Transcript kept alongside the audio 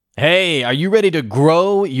Hey, are you ready to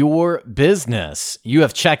grow your business? You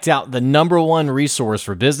have checked out the number one resource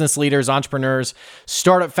for business leaders, entrepreneurs,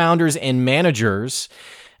 startup founders, and managers.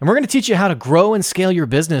 And we're going to teach you how to grow and scale your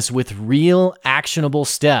business with real actionable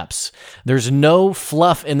steps. There's no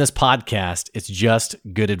fluff in this podcast. It's just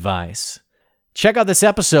good advice. Check out this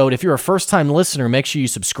episode. If you're a first-time listener, make sure you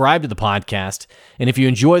subscribe to the podcast. And if you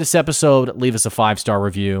enjoy this episode, leave us a 5-star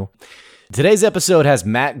review. Today's episode has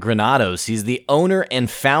Matt Granados. He's the owner and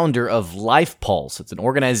founder of LifePulse. It's an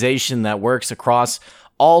organization that works across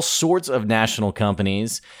all sorts of national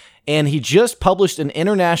companies. And he just published an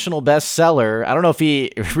international bestseller. I don't know if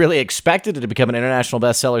he really expected it to become an international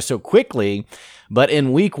bestseller so quickly, but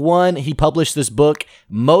in week 1, he published this book,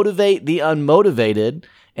 Motivate the Unmotivated,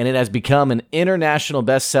 and it has become an international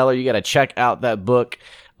bestseller. You got to check out that book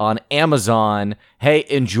on Amazon. Hey,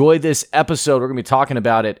 enjoy this episode. We're going to be talking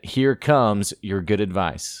about it. Here comes your good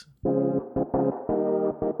advice.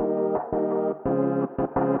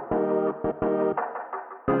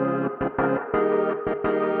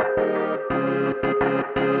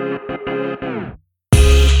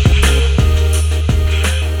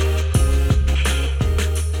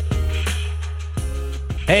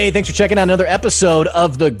 Hey, thanks for checking out another episode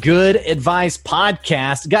of the Good Advice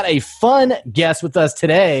Podcast. Got a fun guest with us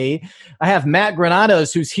today. I have Matt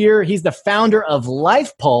Granados, who's here. He's the founder of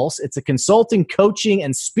LifePulse. It's a consulting, coaching,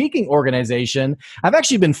 and speaking organization. I've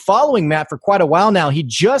actually been following Matt for quite a while now. He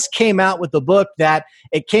just came out with the book that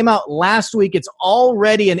it came out last week. It's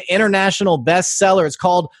already an international bestseller. It's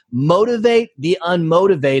called Motivate the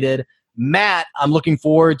Unmotivated. Matt, I'm looking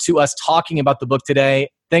forward to us talking about the book today.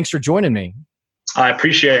 Thanks for joining me. I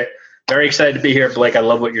appreciate it. Very excited to be here, Blake. I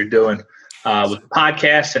love what you're doing with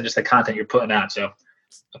podcasts and just the content you're putting out. So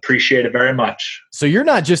appreciate it very much. So you're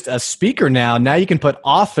not just a speaker now. Now you can put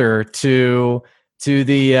author to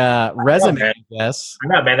the resume, I guess. I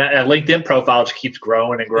know, man. That LinkedIn profile just keeps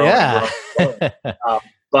growing and growing. Yeah. And growing.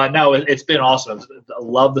 But no, it's been awesome. I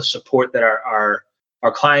love the support that our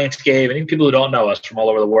clients gave, and even people who don't know us from all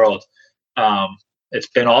over the world. It's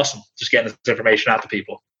been awesome just getting this information out to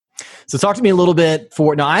people. So talk to me a little bit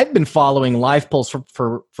now I've been following LifePulse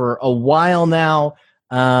for a while now.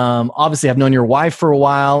 Obviously I've known your wife for a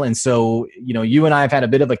while. And so, you and I have had a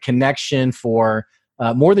bit of a connection for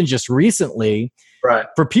more than just recently. Right.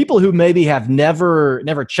 For people who maybe have never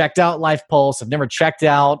checked out LifePulse, have never checked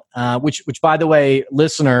out, which by the way,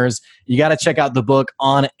 listeners, you got to check out the book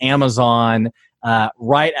on Amazon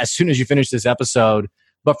right as soon as you finish this episode.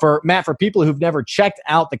 But for Matt, for people who've never checked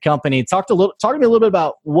out the company, talk to me a little bit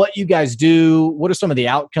about what you guys do. What are some of the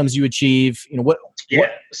outcomes you achieve?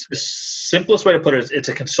 The simplest way to put it is it's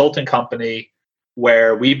a consulting company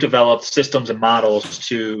where we've developed systems and models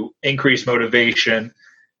to increase motivation,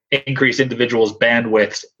 increase individuals'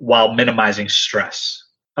 bandwidth while minimizing stress.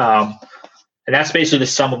 And that's basically the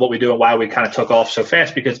sum of what we do and why we kind of took off so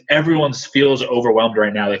fast, because everyone feels overwhelmed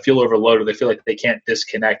right now. They feel overloaded. They feel like they can't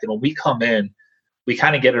disconnect. And when we come in, we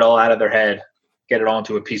kind of get it all out of their head, get it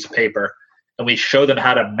onto a piece of paper, and we show them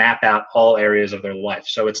how to map out all areas of their life.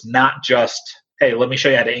 So it's not just, hey, let me show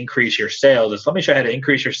you how to increase your sales. It's let me show you how to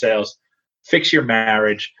increase your sales, fix your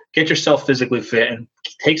marriage, get yourself physically fit, and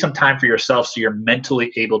take some time for yourself so you're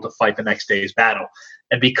mentally able to fight the next day's battle.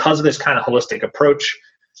 And because of this kind of holistic approach,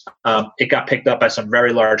 it got picked up by some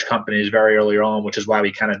very large companies very early on, which is why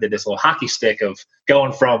we kind of did this little hockey stick of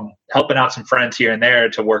going from helping out some friends here and there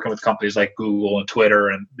to working with companies like Google and Twitter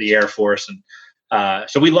and the Air Force. And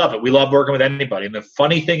so we love it. We love working with anybody. And the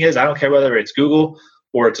funny thing is, I don't care whether it's Google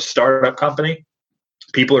or it's a startup company,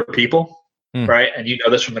 people are people, right? And you know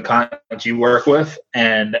this from the clients you work with,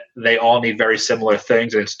 and they all need very similar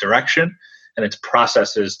things. And it's direction and it's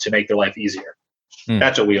processes to make their life easier.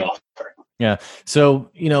 That's what we offer. Yeah. So,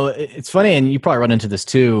 it's funny, and you probably run into this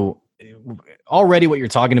too. Already what you're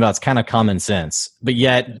talking about is kind of common sense, but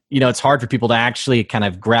yet, it's hard for people to actually kind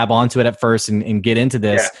of grab onto it at first and get into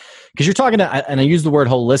this. Because you're talking and I use the word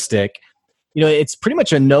holistic, it's pretty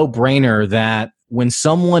much a no-brainer that when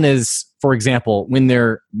someone is, for example, when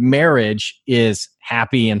their marriage is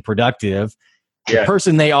happy and productive, the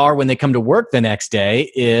person they are when they come to work the next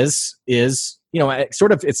day is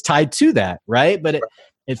sort of, it's tied to that, right? But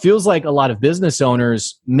it feels like a lot of business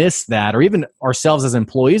owners miss that, or even ourselves as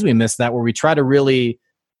employees, we miss that, where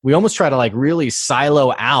we almost try to like really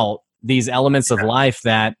silo out these elements of life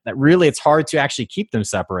that really it's hard to actually keep them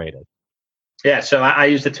separated. Yeah. So I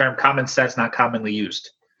use the term common sense, not commonly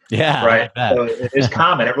used. Yeah. Right. So it is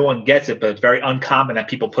common. Everyone gets it, but it's very uncommon that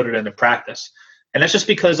people put it into practice. And that's just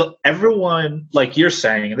because everyone, like you're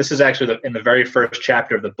saying, and this is actually in the very first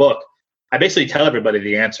chapter of the book, I basically tell everybody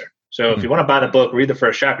the answer. So if you want to buy the book, read the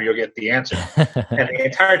first chapter, you'll get the answer. And the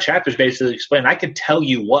entire chapter is basically explained. I can tell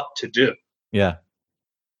you what to do. Yeah.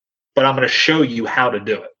 But I'm going to show you how to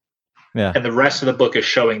do it. Yeah. And the rest of the book is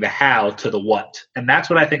showing the how to the what. And that's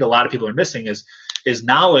what I think a lot of people are missing is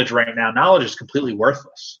knowledge right now. Knowledge is completely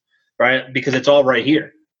worthless, right? Because it's all right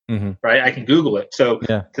here. Right? I can Google it. So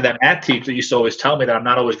to that math teacher that used to always tell me that I'm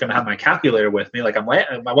not always going to have my calculator with me, like I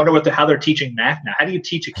wonder how they're teaching math now. How do you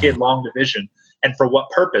teach a kid long division, and for what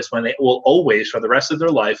purpose, when they will always, for the rest of their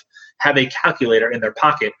life, have a calculator in their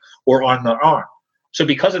pocket or on their arm? So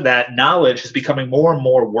because of that, knowledge is becoming more and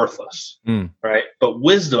more worthless, right? But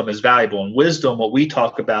wisdom is valuable. And wisdom, what we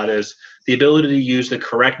talk about is the ability to use the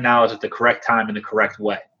correct knowledge at the correct time in the correct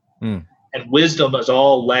way. And wisdom is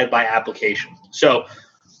all led by application. So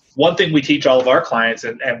one thing we teach all of our clients,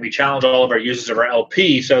 and we challenge all of our users of our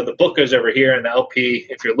LP. So the book goes over here, and the LP,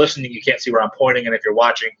 if you're listening, you can't see where I'm pointing, and if you're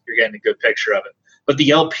watching, you're getting a good picture of it. But the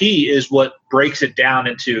LP is what breaks it down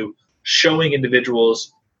into showing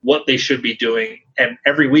individuals what they should be doing. And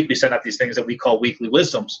every week we send out these things that we call weekly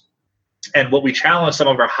wisdoms. And what we challenge some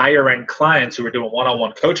of our higher end clients who are doing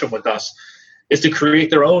one-on-one coaching with us is to create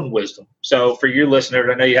their own wisdom. So for your listeners,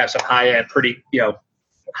 I know you have some high end, pretty,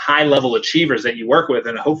 high level achievers that you work with,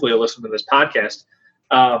 and hopefully you'll listen to this podcast.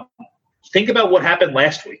 Think about what happened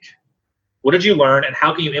last week. What did you learn, and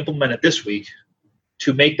how can you implement it this week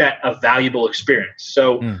to make that a valuable experience?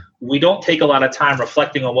 So we don't take a lot of time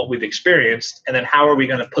reflecting on what we've experienced, and then how are we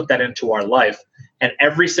going to put that into our life? And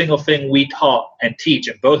every single thing we taught and teach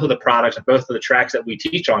in both of the products and both of the tracks that we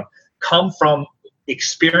teach on come from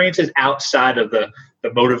experiences outside of the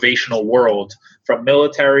motivational world, from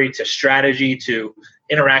military to strategy to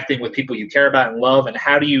interacting with people you care about and love, and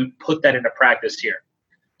how do you put that into practice here?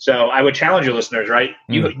 So I would challenge your listeners, right?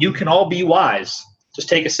 You can all be wise. Just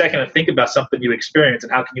take a second and think about something you experience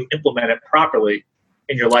and how can you implement it properly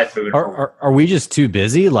in your life moving forward. Are we just too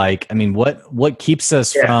busy? Like, I mean, what keeps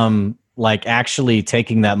us from like actually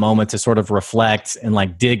taking that moment to sort of reflect and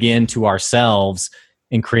like dig into ourselves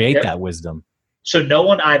and create that wisdom? So no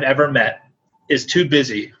one I've ever met is too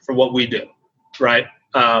busy for what we do, right?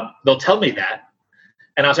 They'll tell me that.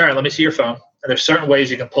 And I was, all right, let me see your phone. And there's certain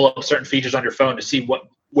ways you can pull up certain features on your phone to see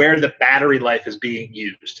where the battery life is being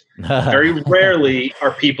used. Very rarely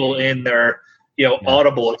are people in their,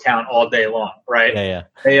 Audible account all day long, right? Yeah.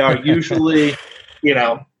 They are usually,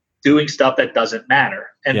 doing stuff that doesn't matter.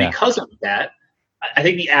 And because of that, I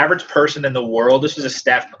think the average person in the world, this was a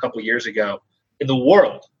stat from a couple of years ago, in the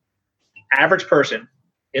world, average person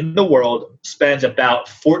in the world spends about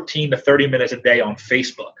 14 to 30 minutes a day on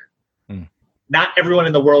Facebook. Not everyone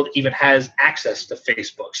in the world even has access to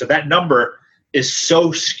Facebook. So that number is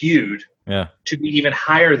so skewed to be even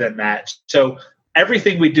higher than that. So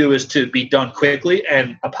everything we do is to be done quickly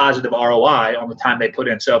and a positive ROI on the time they put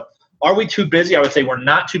in. So are we too busy? I would say we're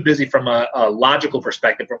not too busy from a logical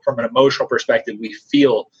perspective, but from an emotional perspective, we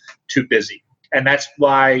feel too busy. And that's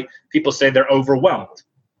why people say they're overwhelmed.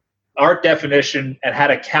 Our definition and how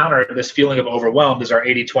to counter this feeling of overwhelmed is our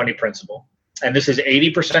 80-20 principle. And this is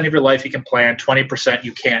 80% of your life you can plan, 20%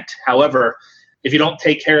 you can't. However, if you don't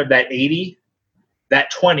take care of that 80,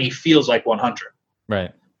 that 20 feels like 100.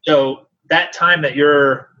 Right. So that time that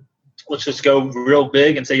let's just go real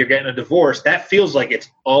big and say you're getting a divorce, that feels like it's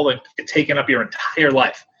taken up your entire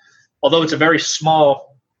life. Although it's a very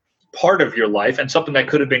small part of your life and something that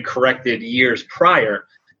could have been corrected years prior,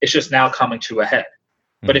 it's just now coming to a head.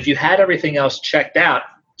 But if you had everything else checked out,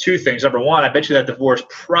 two things. Number one, I bet you that divorce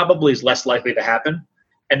probably is less likely to happen.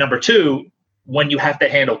 And number two, when you have to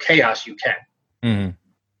handle chaos, you can.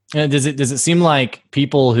 And does it seem like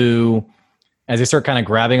people who, as they start kind of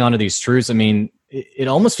grabbing onto these truths, I mean, it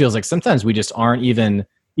almost feels like sometimes we just aren't even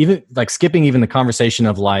like skipping even the conversation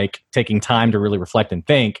of like taking time to really reflect and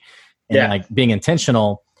think and like being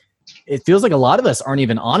intentional. It feels like a lot of us aren't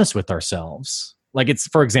even honest with ourselves. Like it's,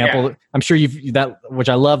 for example, I'm sure which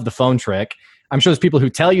I love the phone trick. I'm sure there's people who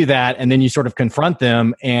tell you that, and then you sort of confront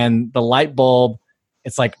them, and the light bulb,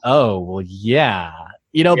 it's like, oh,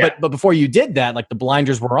 well, but before you did that, like the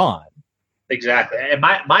blinders were on. Exactly. And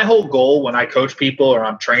my whole goal when I coach people or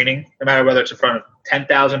I'm training, no matter whether it's in front of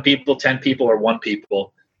 10,000 people, 10 people, or 1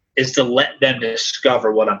 people, is to let them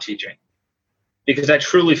discover what I'm teaching. Because I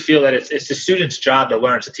truly feel that it's the student's job to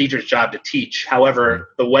learn. It's the teacher's job to teach.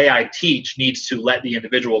 However, the way I teach needs to let the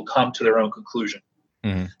individual come to their own conclusion.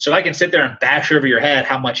 So I can sit there and bash over your head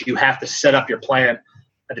how much you have to set up your plan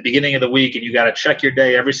at the beginning of the week, and you got to check your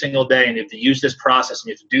day every single day, and you have to use this process, and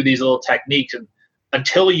you have to do these little techniques. And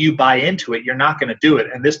until you buy into it, you're not going to do it.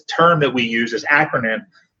 And this term that we use is acronym,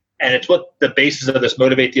 and it's what the basis of this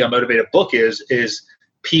Motivate the Unmotivated book is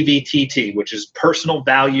PVTT, which is personal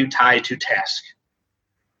value tied to task.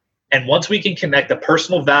 And once we can connect the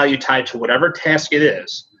personal value tied to whatever task it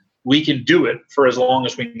is, we can do it for as long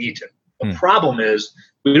as we need to. The problem is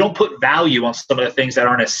we don't put value on some of the things that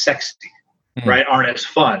aren't as sexy, right? Aren't as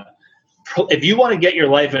fun. If you want to get your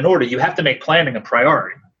life in order, you have to make planning a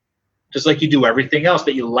priority, just like you do everything else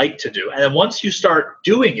that you like to do. And then once you start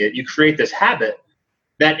doing it, you create this habit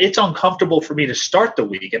that it's uncomfortable for me to start the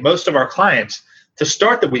week. And most of our clients to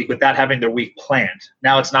start the week without having their week planned.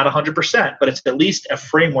 Now, it's not 100%, but it's at least a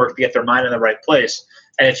framework to get their mind in the right place.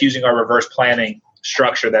 And it's using our reverse planning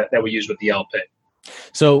structure that we use with the LP.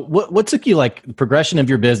 So what took you, like, progression of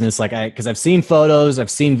your business? Like, because I've seen photos,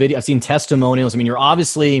 I've seen video, I've seen testimonials. I mean,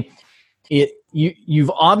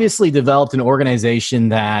 you've obviously developed an organization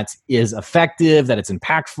that is effective, that it's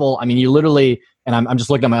impactful. I mean, you literally, and I'm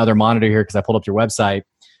just looking at my other monitor here because I pulled up your website,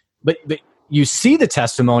 but you see the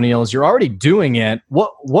testimonials, you're already doing it.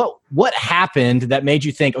 What happened that made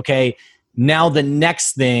you think, okay, now the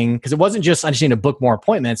next thing, because it wasn't just, I just need to book more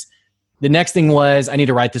appointments. The next thing was, I need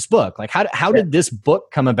to write this book. Like, how did this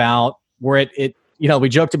book come about where it we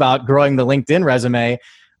joked about growing the LinkedIn resume,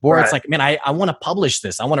 where It's like, man, I want to publish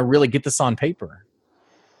this. I want to really get this on paper.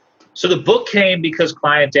 So the book came because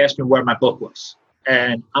clients asked me where my book was.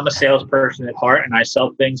 And I'm a salesperson at heart, and I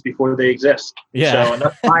sell things before they exist. Yeah. So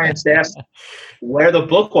enough clients asked where the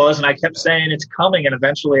book was, and I kept saying it's coming. And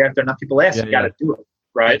eventually, after enough people asked, you got to do it,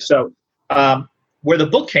 right? So where the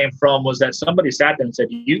book came from was that somebody sat there and said,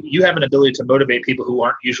 you have an ability to motivate people who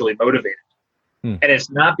aren't usually motivated. And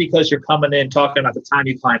it's not because you're coming in talking about the time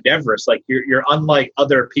you climbed Everest. Like, you're unlike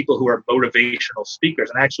other people who are motivational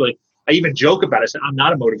speakers. And actually, I even joke about it. I said, I'm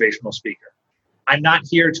not a motivational speaker. I'm not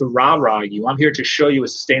here to rah-rah you. I'm here to show you a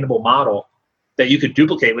sustainable model that you could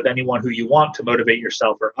duplicate with anyone who you want to motivate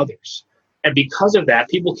yourself or others. And because of that,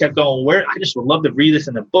 people kept going, I just would love to read this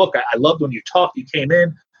in the book. I loved when you talked, you came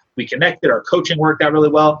in, we connected, our coaching worked out really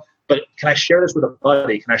well. But can I share this with a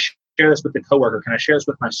buddy? Can I share this with a coworker? Can I share this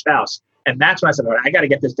with my spouse? And that's when I said, all right, I got to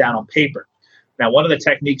get this down on paper. Now, one of the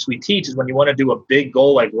techniques we teach is when you want to do a big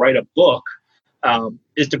goal, like write a book,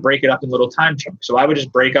 is to break it up in little time chunks. So I would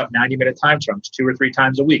just break up 90-minute time chunks 2 or 3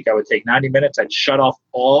 times a week. I would take 90 minutes. I'd shut off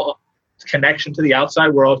all connection to the outside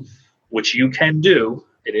world, which you can do.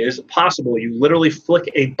 It is possible. You literally flick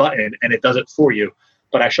a button and it does it for you.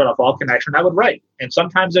 But I shut off all connection. I would write. And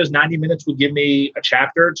sometimes those 90 minutes would give me a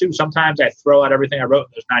chapter or two. Sometimes I throw out everything I wrote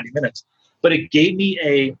in those 90 minutes. But it gave me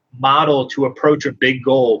a model to approach a big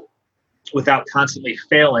goal without constantly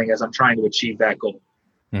failing as I'm trying to achieve that goal.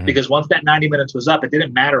 Because once that 90 minutes was up, it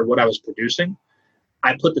didn't matter what I was producing.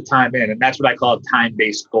 I put the time in, and that's what I call a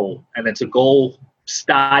time-based goal. And it's a goal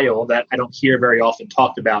style that I don't hear very often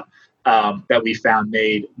talked about, that we found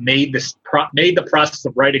made the process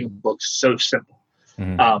of writing a book so simple.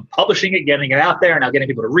 Publishing it, getting it out there, and now getting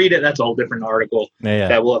people to read it, that's a whole different article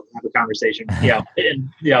that we'll have a conversation.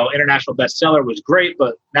 International bestseller was great,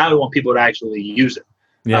 but now we want people to actually use it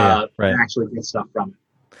and actually get stuff from it.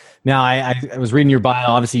 Now, I was reading your bio.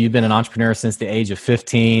 Obviously, you've been an entrepreneur since the age of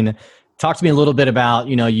 15. Talk to me a little bit about,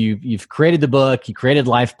 you've created the book, you created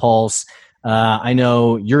Life Pulse. I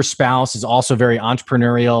know your spouse is also very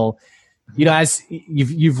entrepreneurial. As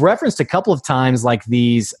you've referenced a couple of times, like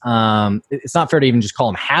these, it's not fair to even just call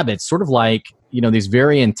them habits, sort of like, these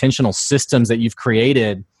very intentional systems that you've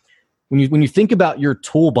created. When you think about your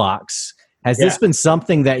toolbox, has this been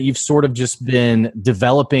something that you've sort of just been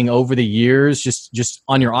developing over the years, just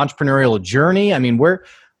on your entrepreneurial journey? I mean,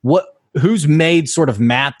 who's made sort of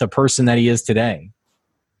Matt the person that he is today?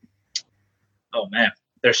 Oh man,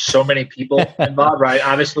 there's so many people involved, right?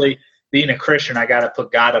 Obviously, being a Christian, I got to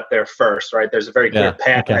put God up there first, right? There's a very clear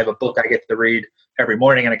path. Okay. I have a book I get to read every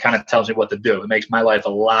morning, and it kind of tells me what to do. It makes my life a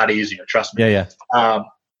lot easier. Trust me.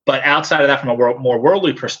 But outside of that, from a more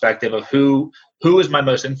worldly perspective of who is my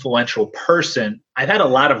most influential person, I've had a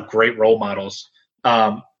lot of great role models.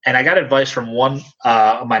 And I got advice from one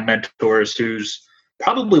of my mentors who's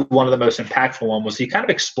probably one of the most impactful one. Was he kind of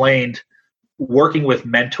explained working with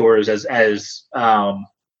mentors as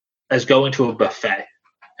going to a buffet.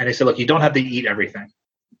 And he said, look, you don't have to eat everything.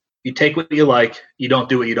 You take what you like. You don't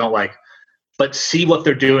do what you don't like. But see what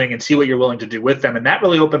they're doing and see what you're willing to do with them. And that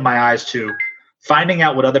really opened my eyes to finding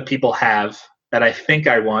out what other people have that I think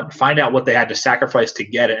I want, find out what they had to sacrifice to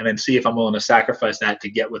get it, and then see if I'm willing to sacrifice that to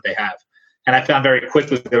get what they have. And I found very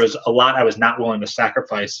quickly there was a lot I was not willing to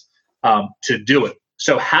sacrifice to do it.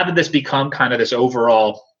 So how did this become kind of this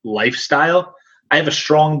overall lifestyle? I have a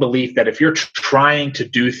strong belief that if you're trying to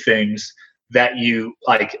do things that you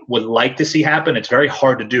would like to see happen, it's very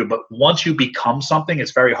hard to do. But once you become something,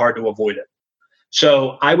 it's very hard to avoid it.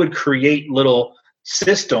 So I would create little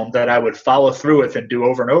system that I would follow through with and do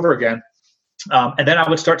over and over again. And then I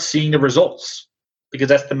would start seeing the results, because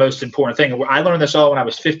that's the most important thing. I learned this all when I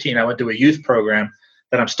was 15. I went to a youth program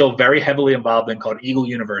that I'm still very heavily involved in called Eagle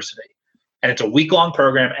University. And it's a week-long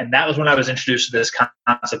program. And that was when I was introduced to this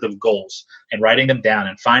concept of goals and writing them down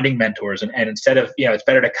and finding mentors. And instead of, it's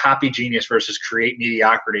better to copy genius versus create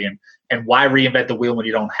mediocrity, and why reinvent the wheel when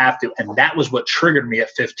you don't have to. And that was what triggered me at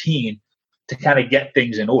 15 to kind of get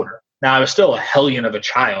things in order. Now, I was still a hellion of a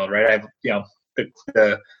child, right? I have,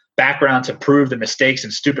 the background to prove the mistakes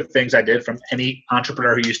and stupid things I did from any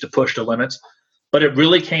entrepreneur who used to push the limits. But it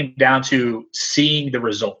really came down to seeing the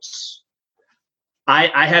results.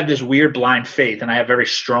 I have this weird blind faith, and I have very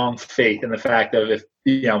strong faith in the fact of, if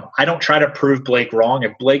I don't try to prove Blake wrong.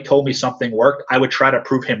 If Blake told me something worked, I would try to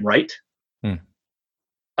prove him right.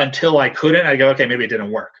 Until I couldn't. I go, okay, maybe it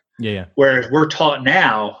didn't work. Yeah. Whereas we're taught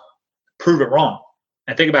now, prove it wrong.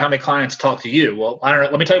 And think about how many clients talk to you. Well, I don't know.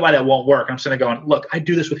 Let me tell you why that won't work. I'm sitting there going, look, I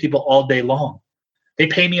do this with people all day long. They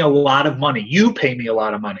pay me a lot of money. You pay me a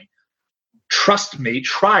lot of money. Trust me,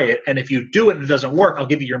 try it. And if you do it and it doesn't work, I'll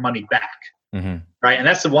give you your money back. Mm-hmm. Right. And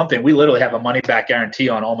that's the one thing. We literally have a money back guarantee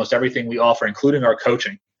on almost everything we offer, including our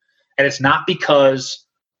coaching. And it's not because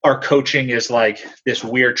our coaching is like this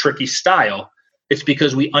weird, tricky style. It's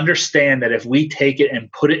because we understand that if we take it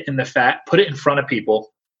and put it in front of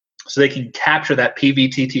people so they can capture that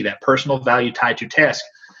PVTT, that personal value tied to task,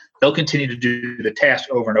 they'll continue to do the task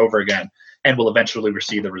over and over again and will eventually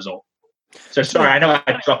receive the result. So sorry, I know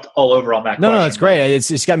I jumped all over on that question. No, it's great.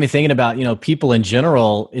 It's got me thinking about, people in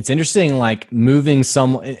general. It's interesting, like moving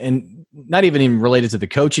someone, and not even related to the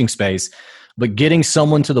coaching space, but getting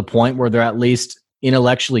someone to the point where they're at least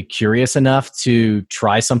intellectually curious enough to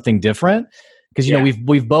try something different. Because,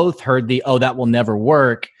 we've both heard that will never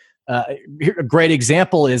work. A great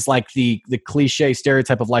example is like the cliche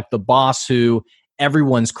stereotype of like the boss who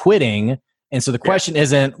everyone's quitting. And so the question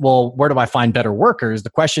isn't, well, where do I find better workers? The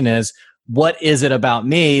question is, what is it about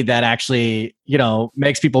me that actually,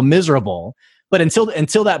 makes people miserable? But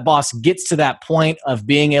until that boss gets to that point of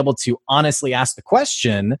being able to honestly ask the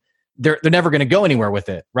question, they're never going to go anywhere with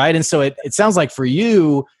it, right? And so it sounds like for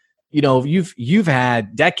you, you've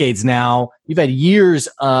had decades now, you've had years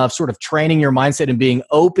of sort of training your mindset and being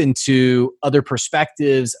open to other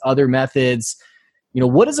perspectives, other methods.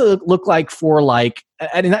 What does it look like for like,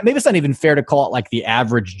 and maybe it's not even fair to call it like the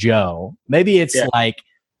average Joe. Maybe it's like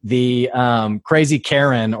the crazy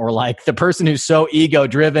Karen, or like the person who's so ego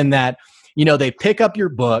driven that, they pick up your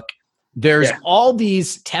book. There's all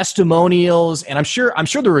these testimonials, and I'm sure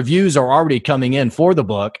the reviews are already coming in for the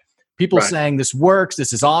book. People saying this works,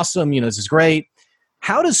 this is awesome, this is great.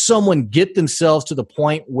 How does someone get themselves to the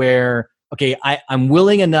point where, okay, I'm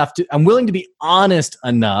willing to be honest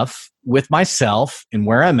enough with myself and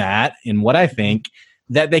where I'm at and what I think,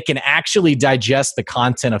 that they can actually digest the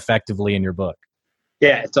content effectively in your book?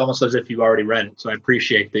 Yeah, it's almost as if you've already read it. So I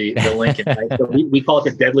appreciate the link. Right? So we call it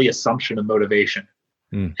the deadly assumption of motivation.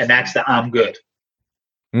 And that's the I'm good.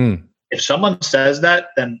 If someone says that,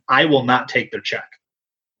 then I will not take their check.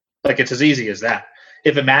 Like, it's as easy as that.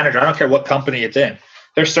 If a manager, I don't care what company it's in,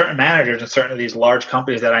 there's certain managers in certain of these large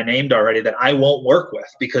companies that I named already that I won't work with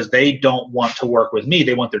because they don't want to work with me.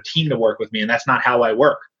 They want their team to work with me. And that's not how I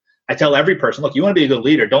work. I tell every person, look, you want to be a good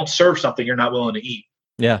leader, don't serve something you're not willing to eat.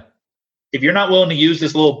 Yeah. If you're not willing to use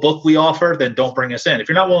this little book we offer, then don't bring us in. If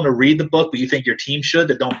you're not willing to read the book, but you think your team should,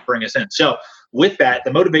 then don't bring us in. So with that,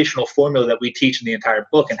 the motivational formula that we teach in the entire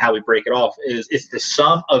book and how we break it off is it's the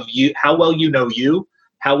sum of how well you,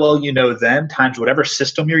 how well you know them, times whatever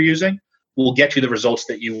system you're using will get you the results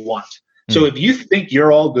that you want. So if you think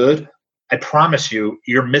you're all good, I promise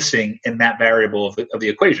you're missing in that variable of the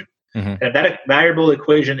equation. And if that variable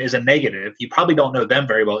equation is a negative, you probably don't know them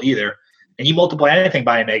very well either. And you multiply anything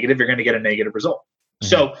by a negative, you're going to get a negative result.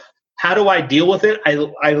 So how do I deal with it?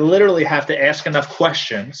 I literally have to ask enough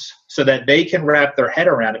questions so that they can wrap their head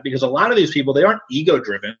around it, because a lot of these people, they aren't ego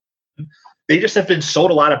driven. They just have been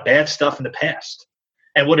sold a lot of bad stuff in the past.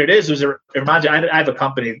 And what it is it reminds me, I have a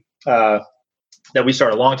company that we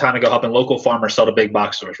started a long time ago helping local farmers sell to big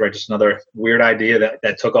box stores, right? Just another weird idea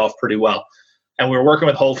that took off pretty well. And we were working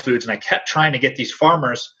with Whole Foods, and I kept trying to get these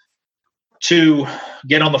farmers to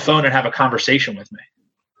get on the phone and have a conversation with me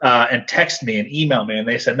and text me and email me. And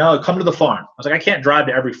they said, no, come to the farm. I was like, I can't drive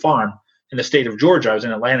to every farm in the state of Georgia. I was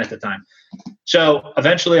in Atlanta at the time. So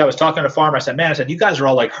eventually I was talking to a farmer. I said, man, you guys are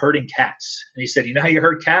all like herding cats. And he said, you know how you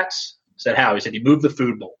herd cats? I said, how? He said, you move the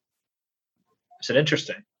food bowl. I said,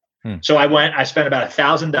 interesting. So I spent about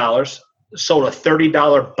 $1,000, sold a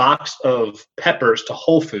 $30 box of peppers to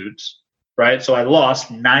Whole Foods, right? So I lost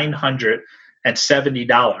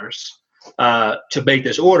 $970. to make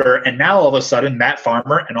this order. And now all of a sudden that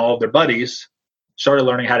farmer and all of their buddies started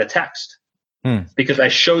learning how to text because I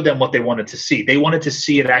showed them what they wanted to see. They wanted to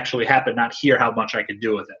see it actually happen, not hear how much I could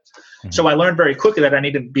do with it. So I learned very quickly that I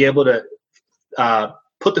need to be able to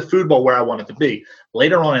put the food bowl where I want it to be.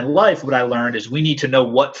 Later on in life, what I learned is we need to know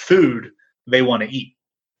what food they want to eat,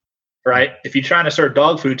 right? If you're trying to serve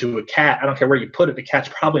dog food to a cat, I don't care where you put it, the cat's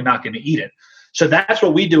probably not going to eat it. So that's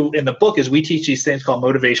what we do in the book is we teach these things called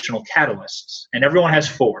motivational catalysts. And everyone has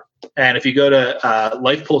 4. And if you go to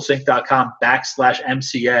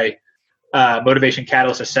lifepulsync.com/MCA, motivation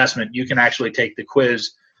catalyst assessment, you can actually take the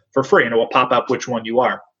quiz for free and it will pop up which one you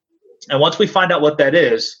are. And once we find out what that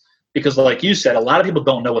is, because like you said, a lot of people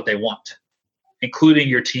don't know what they want, including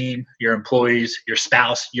your team, your employees, your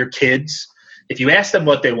spouse, your kids. If you ask them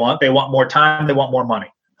what they want more time, they want more money.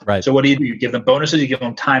 Right. So what do? You give them bonuses, you give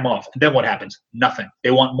them time off. And then what happens? Nothing. They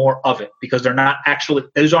want more of it because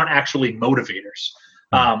those aren't actually motivators.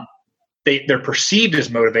 They're perceived as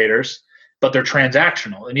motivators, but they're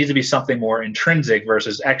transactional. It needs to be something more intrinsic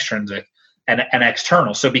versus extrinsic and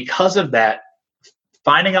external. So because of that,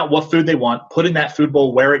 finding out what food they want, putting that food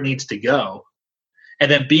bowl where it needs to go, and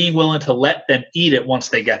then being willing to let them eat it once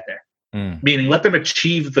they get there. Meaning let them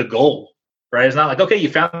achieve the goal, right? It's not like, okay, you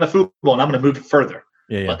found the food bowl and I'm going to move it further.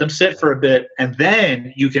 Let them sit for a bit, and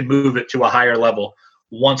then you can move it to a higher level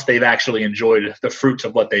once they've actually enjoyed the fruits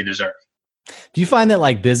of what they deserve. Do you find that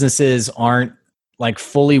like businesses aren't like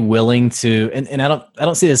fully willing to, and I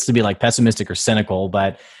don't see this to be like pessimistic or cynical,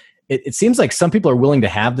 but it seems like some people are willing to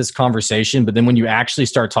have this conversation, but then when you actually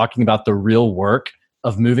start talking about the real work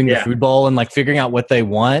of moving the food bowl and like figuring out what they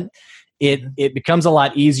want, it becomes a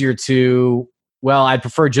lot easier to, well, I'd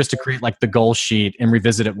prefer just to create like the goal sheet and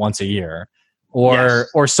revisit it once a year.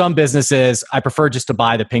 Or some businesses, I prefer just to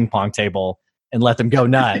buy the ping pong table and let them go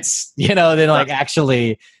nuts. Then like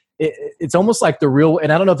actually, it's almost like the real.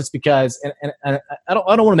 And I don't know if it's because, and I don't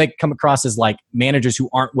want to come across as like managers who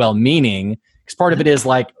aren't well-meaning, because part of it is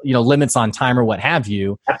like limits on time or what have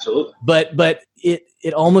you. Absolutely. But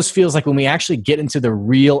it almost feels like when we actually get into the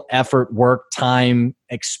real effort, work, time,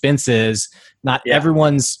 expenses, not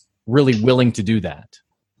everyone's really willing to do that.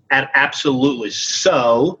 And absolutely.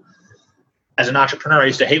 So, as an entrepreneur, I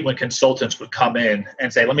used to hate when consultants would come in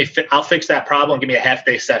and say, I'll fix that problem. Give me a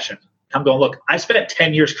half-day session. I'm going, look, I spent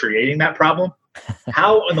 10 years creating that problem.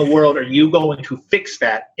 How in the world are you going to fix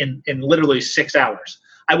that in literally 6 hours?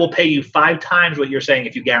 I will pay you 5 times what you're saying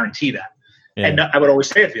if you guarantee that. Yeah. And I would always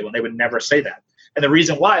say it to people, and they would never say that. And the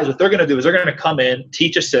reason why is what they're going to do is they're going to come in,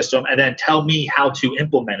 teach a system, and then tell me how to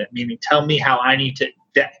implement it, meaning tell me how I need to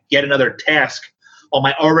get another task on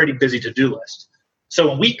my already busy to-do list. So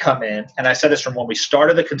when we come in, and I said this from when we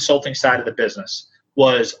started the consulting side of the business,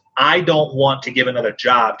 was I don't want to give another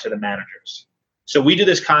job to the managers. So we do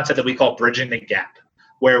this concept that we call bridging the gap,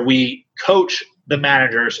 where we coach the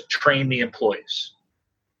managers, train the employees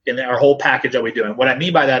in our whole package that we do. And what I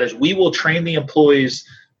mean by that is we will train the employees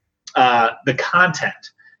the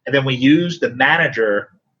content, and then we use the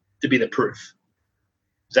manager to be the proof.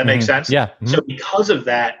 Does that make sense? Yeah. So because of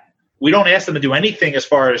that, we don't ask them to do anything as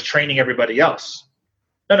far as training everybody else.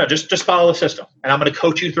 No, just follow the system. And I'm going to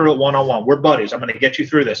coach you through it one-on-one. We're buddies. I'm going to get you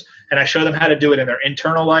through this. And I show them how to do it in their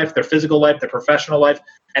internal life, their physical life, their professional life,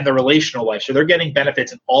 and their relational life. So they're getting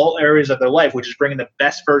benefits in all areas of their life, which is bringing the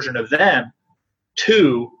best version of them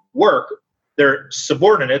to work. Their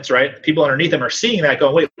subordinates, right? The people underneath them are seeing that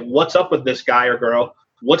going, wait, what's up with this guy or girl?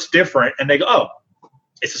 What's different? And they go, oh,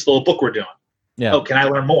 it's this little book we're doing. Yeah. Oh, can I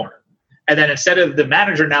learn more? And then instead of the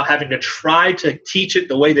manager now having to try to teach it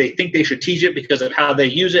the way they think they should teach it because of how they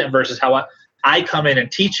use it and versus how I come in and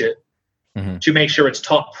teach it to make sure it's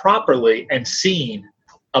taught properly and seen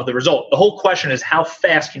of the result. The whole question is how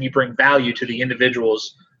fast can you bring value to the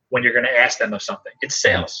individuals when you're going to ask them of something? It's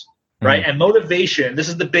sales, right? And motivation, this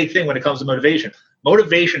is the big thing when it comes to motivation.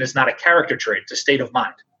 Motivation is not a character trait. It's a state of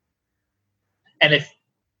mind. And if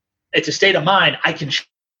it's a state of mind, I can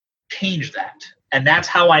change that. And that's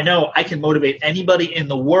how I know I can motivate anybody in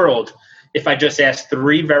the world if I just ask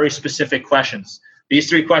 3 very specific questions. These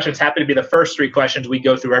 3 questions happen to be the first 3 questions we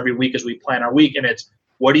go through every week as we plan our week. And it's,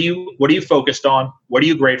 what are you focused on? What are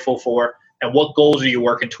you grateful for? And what goals are you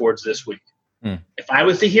working towards this week? If I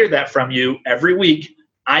was to hear that from you every week,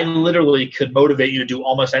 I literally could motivate you to do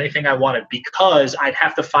almost anything I wanted because I'd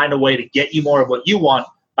have to find a way to get you more of what you want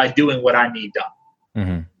by doing what I need done.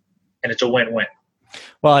 And it's a win-win.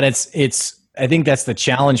 Well, and it's I think that's the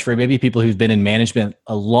challenge for maybe people who've been in management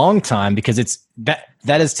a long time, because it's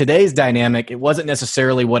that is today's dynamic. It wasn't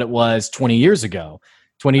necessarily what it was 20 years ago.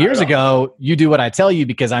 20 years ago, you do what I tell you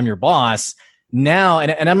because I'm your boss. now,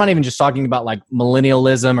 and I'm not even just talking about like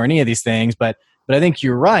millennialism or any of these things, but I think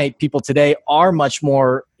you're right. People today are much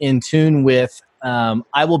more in tune with,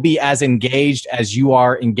 I will be as engaged as you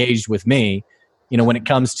are engaged with me, when it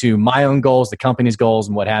comes to my own goals, the company's goals,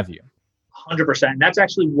 and what have you. 100%. And that's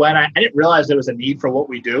actually when I didn't realize there was a need for what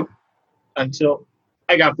we do until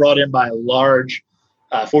I got brought in by a large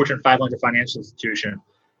Fortune 500 financial institution.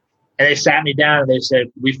 And they sat me down and they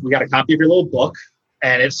said, we got a copy of your little book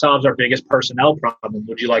and it solves our biggest personnel problem.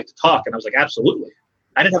 Would you like to talk? And I was like, absolutely.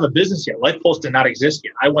 I didn't have a business yet. LifePulse did not exist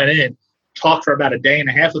yet. I went in, talked for about a day and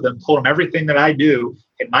a half with them, told them everything that I do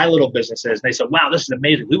in my little businesses. And they said, wow, this is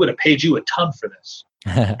amazing. We would have paid you a ton for this.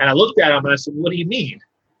 And I looked at them and I said, what do you mean?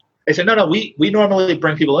 They said, no, we normally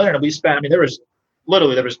bring people in and we spend, there's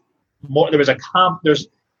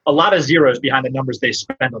a lot of zeros behind the numbers they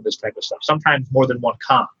spend on this type of stuff, sometimes more than one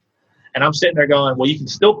comma. And I'm sitting there going, well, you can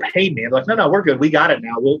still pay me. I'm like, no, we're good. We got it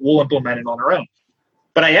now. We'll implement it on our own.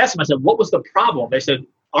 But I asked them, I said, what was the problem? They said,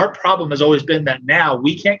 our problem has always been that now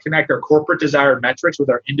we can't connect our corporate desired metrics with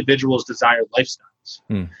our individuals' desired lifestyles.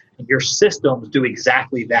 And your systems do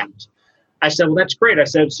exactly that. I said, well, that's great. I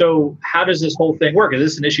said, so how does this whole thing work? Is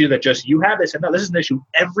this an issue that just you have? They said, no, this is an issue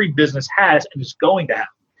every business has and is going to have.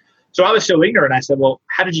 So I was so ignorant. I said, well,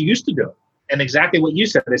 how did you used to do it? And exactly what you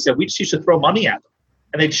said. They said, we just used to throw money at them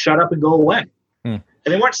and they'd shut up and go away. And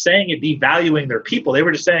they weren't saying it devaluing their people. They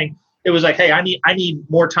were just saying, it was like, hey, I need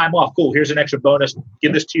more time off. Cool. Here's an extra bonus.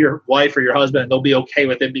 Give this to your wife or your husband and they'll be okay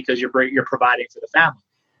with it because you're providing for the family.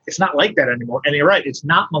 It's not like that anymore. And you're right. It's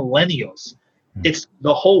not millennials. It's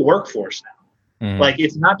the whole workforce now. Like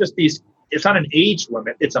it's not just it's not an age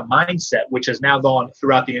limit. It's a mindset, which has now gone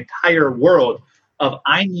throughout the entire world of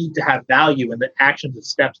I need to have value in the actions and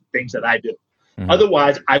steps and things that I do.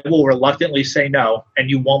 Otherwise, I will reluctantly say no, and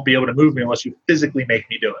you won't be able to move me unless you physically make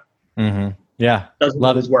me do it. Yeah. Doesn't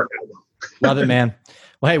love his work out well. Love it, man.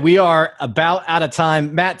 Well, hey, we are about out of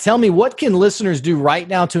time. Matt, tell me, what can listeners do right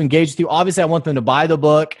now to engage with you? Obviously, I want them to buy the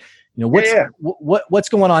book. What's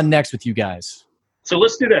going on next with you guys? So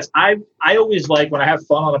let's do this. I always like when I have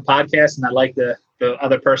fun on a podcast, and I like the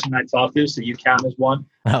other person I talk to, so you count as one.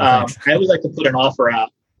 I always like to put an offer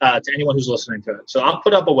out to anyone who's listening to it. So I'll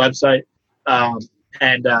put up a website,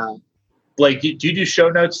 and Blake, do you do show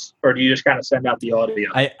notes or do you just kind of send out the audio?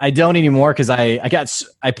 I don't anymore because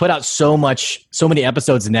I put out so many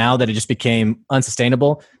episodes now that it just became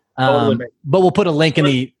unsustainable. But we'll put a link in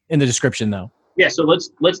the description though. Yeah. So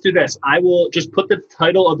let's do this. I will just put the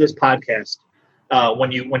title of this podcast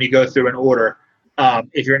when you go through an order.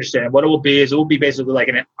 If you're interested, and what it will be basically like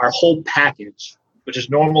our whole package, which is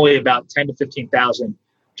normally about 10 to 15,000,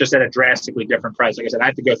 just at a drastically different price. Like I said, I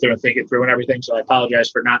have to go through and think it through and everything. So I apologize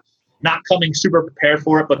for not coming super prepared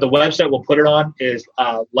for it, but the website we'll put it on is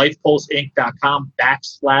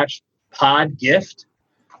lifepulseinc.com/podgift.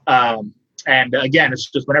 And again, it's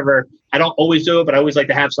just whenever, I don't always do it, but I always like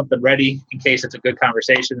to have something ready in case it's a good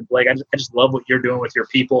conversation. And Blake, I just love what you're doing with your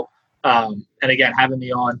people. And again, having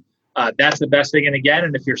me on, that's the best thing. And again,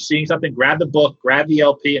 and if you're seeing something, grab the book, grab the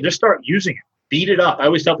LP and just start using it. Beat it up. I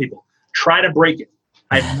always tell people, try to break it.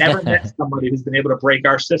 I've never met somebody who's been able to break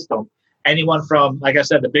our system. Anyone from, like I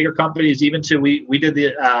said, the bigger companies, even to we did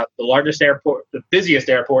the largest airport, the busiest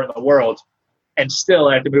airport in the world, and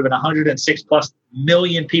still after moving 106+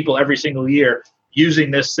 million people every single year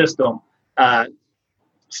using this system,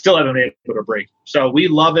 still haven't been able to break. So we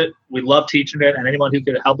love it. We love teaching it, and anyone who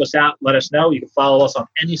could help us out, let us know. You can follow us on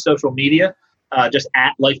any social media, just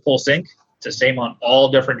at LifePulse Inc. It's the same on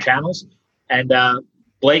all different channels. And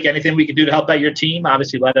Blake, anything we can do to help out your team,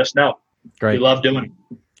 obviously let us know. Great. We love doing it.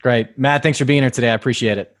 Great. Matt, thanks for being here today. I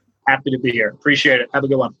appreciate it. Happy to be here. Appreciate it. Have a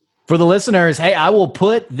good one. For the listeners, hey, I will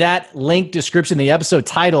put that link description, the episode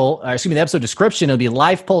title, the episode description. It'll be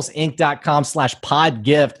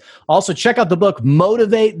lifepulseinc.com/podgift. Also, check out the book,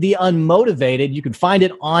 Motivate the Unmotivated. You can find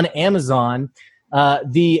it on Amazon.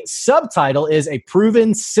 The subtitle is A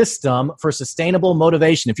Proven System for Sustainable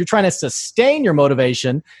Motivation. If you're trying to sustain your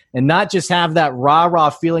motivation and not just have that rah-rah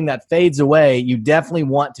feeling that fades away, you definitely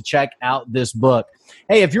want to check out this book.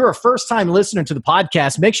 Hey, if you're a first-time listener to the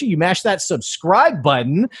podcast, make sure you mash that subscribe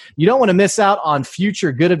button. You don't want to miss out on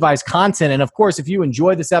future Good Advice content. And of course, if you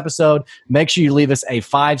enjoyed this episode, make sure you leave us a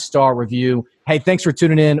 5-star review. Hey, thanks for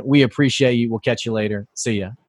tuning in. We appreciate you. We'll catch you later. See ya.